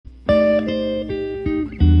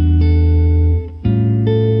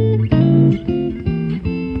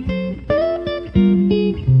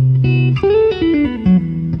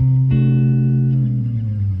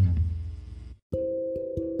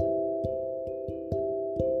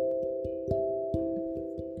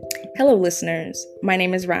Hello, listeners. My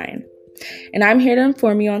name is Ryan, and I'm here to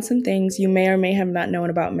inform you on some things you may or may have not known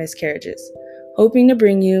about miscarriages, hoping to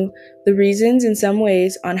bring you the reasons in some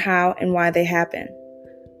ways on how and why they happen,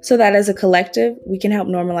 so that as a collective, we can help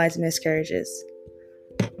normalize miscarriages.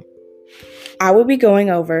 I will be going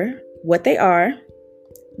over what they are,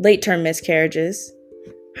 late-term miscarriages,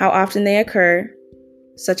 how often they occur,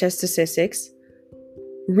 such as statistics,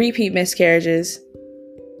 repeat miscarriages,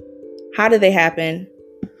 how do they happen,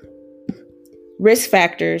 risk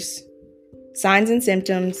factors, signs and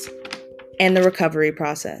symptoms, and the recovery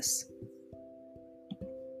process.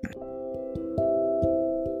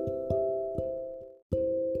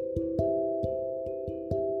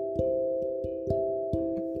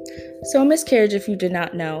 So a miscarriage, if you did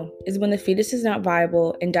not know, is when the fetus is not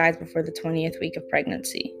viable and dies before the 20th week of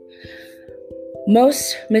pregnancy.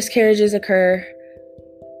 Most miscarriages occur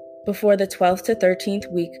before the 12th to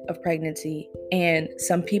 13th week of pregnancy, and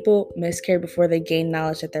some people miscarry before they gain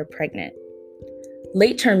knowledge that they're pregnant.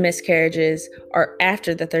 Late-term miscarriages are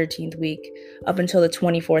after the 13th week up until the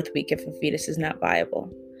 24th week if the fetus is not viable.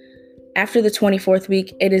 After the 24th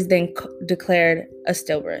week, it is then declared a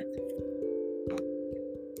stillbirth.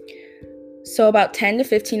 So about 10 to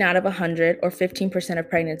 15 out of 100 or 15% of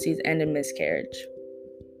pregnancies end in miscarriage.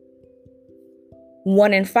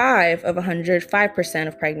 1 in 5 of 100, 5%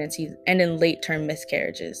 of pregnancies end in late-term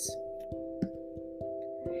miscarriages.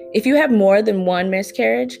 If you have more than one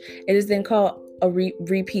miscarriage, it is then called a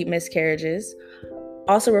repeat miscarriages,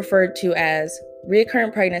 also referred to as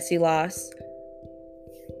recurrent pregnancy loss.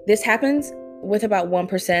 This happens with about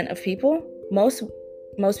 1% of people. Most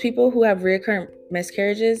people who have recurrent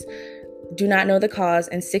miscarriages do not know the cause,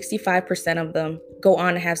 and 65% of them go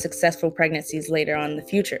on to have successful pregnancies later on in the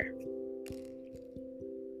future.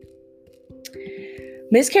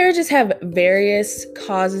 Miscarriages have various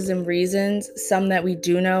causes and reasons, some that we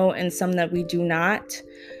do know and some that we do not.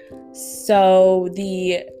 So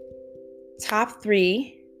the top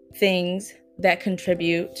 3 things that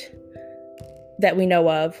contribute that we know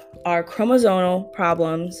of are chromosomal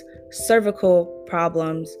problems, cervical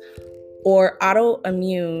problems, or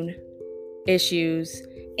autoimmune issues,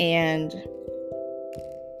 and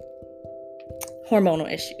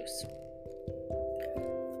hormonal issues.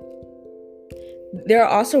 There are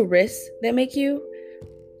also risks that make you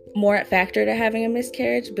more at factor to having a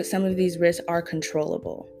miscarriage, but some of these risks are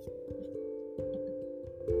controllable.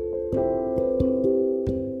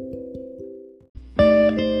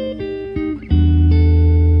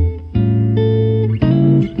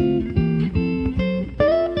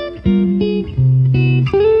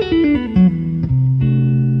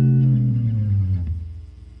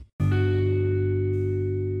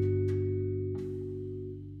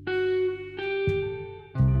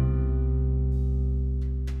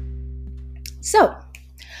 So,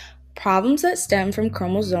 problems that stem from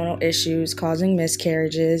chromosomal issues causing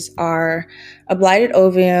miscarriages are a blighted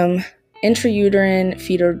ovum, intrauterine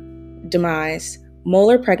fetal demise,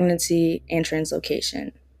 molar pregnancy, and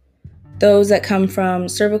translocation. Those that come from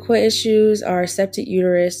cervical issues are septic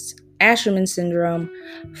uterus, Asherman syndrome,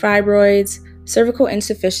 fibroids, cervical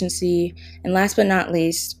insufficiency, and last but not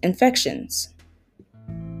least, infections.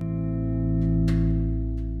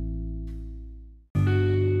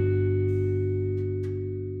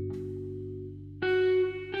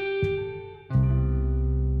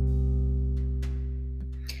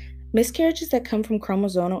 Miscarriages that come from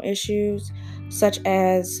chromosomal issues, such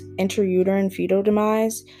as intrauterine fetal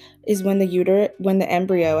demise, is when the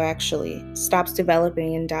embryo actually stops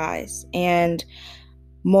developing and dies. And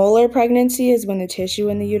molar pregnancy is when the tissue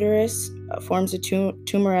in the uterus forms a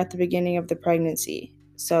tumor at the beginning of the pregnancy,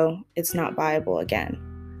 so it's not viable again.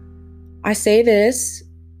 I say this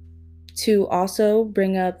to also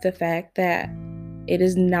bring up the fact that it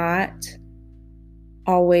is not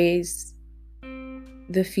always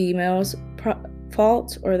the female's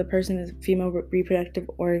fault or the person with female reproductive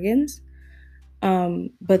organs,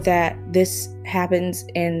 but that this happens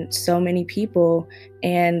in so many people,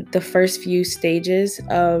 and the first few stages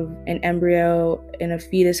of an embryo and a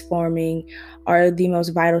fetus forming are the most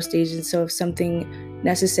vital stages. So if something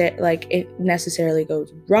necessarily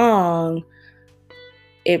goes wrong,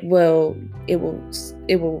 it will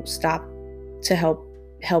stop to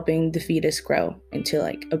helping the fetus grow into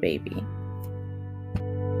like a baby.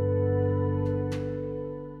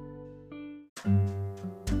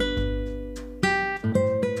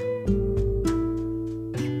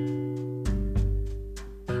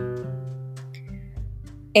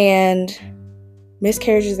 And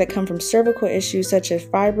miscarriages that come from cervical issues such as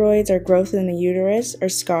fibroids or growth in the uterus or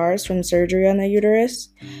scars from surgery on the uterus.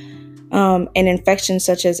 And infections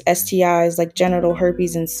such as STIs like genital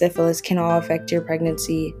herpes and syphilis can all affect your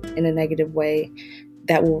pregnancy in a negative way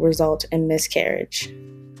that will result in miscarriage.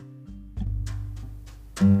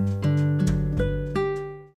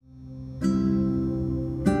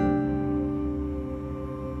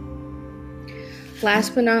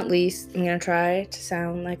 Last but not least, I'm going to try to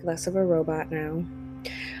sound like less of a robot now.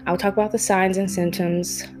 I'll talk about the signs and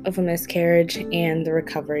symptoms of a miscarriage and the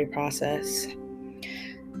recovery process.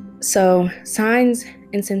 So, signs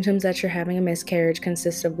and symptoms that you're having a miscarriage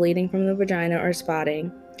consist of bleeding from the vagina or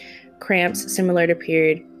spotting, cramps similar to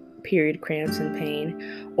period cramps and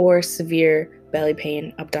pain, or severe belly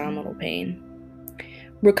pain, abdominal pain.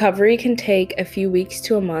 Recovery can take a few weeks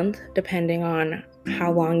to a month depending on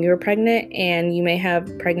how long you're pregnant, and you may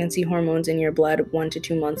have pregnancy hormones in your blood 1 to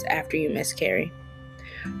 2 months after you miscarry.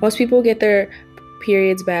 Most people get their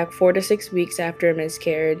periods back 4 to 6 weeks after a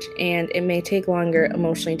miscarriage, and it may take longer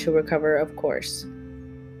emotionally to recover, of course.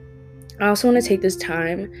 I also want to take this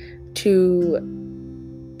time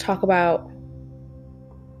to talk about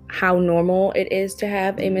how normal it is to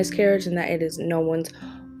have a miscarriage and that it is no one's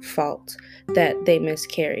fault that they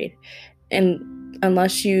miscarried. And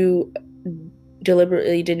unless you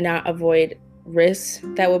deliberately did not avoid risks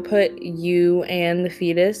that would put you and the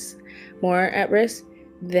fetus more at risk,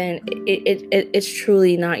 then it's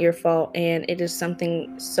truly not your fault, and it is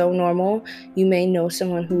something so normal. You may know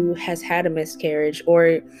someone who has had a miscarriage,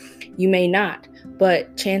 or you may not,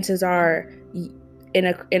 but chances are in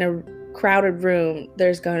a crowded room,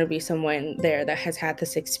 there's going to be someone there that has had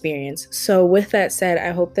this experience. So with that said,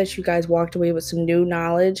 I hope that you guys walked away with some new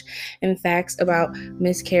knowledge and facts about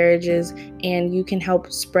miscarriages, and you can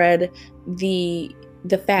help spread the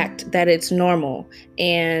fact that it's normal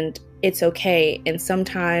and it's okay. And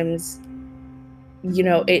sometimes,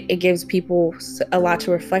 it gives people a lot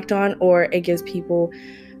to reflect on, or it gives people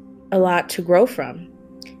a lot to grow from,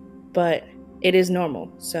 but it is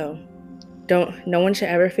normal. So no one should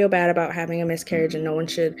ever feel bad about having a miscarriage, and no one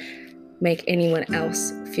should make anyone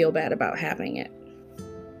else feel bad about having it.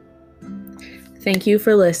 Thank you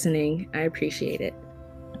for listening. I appreciate it.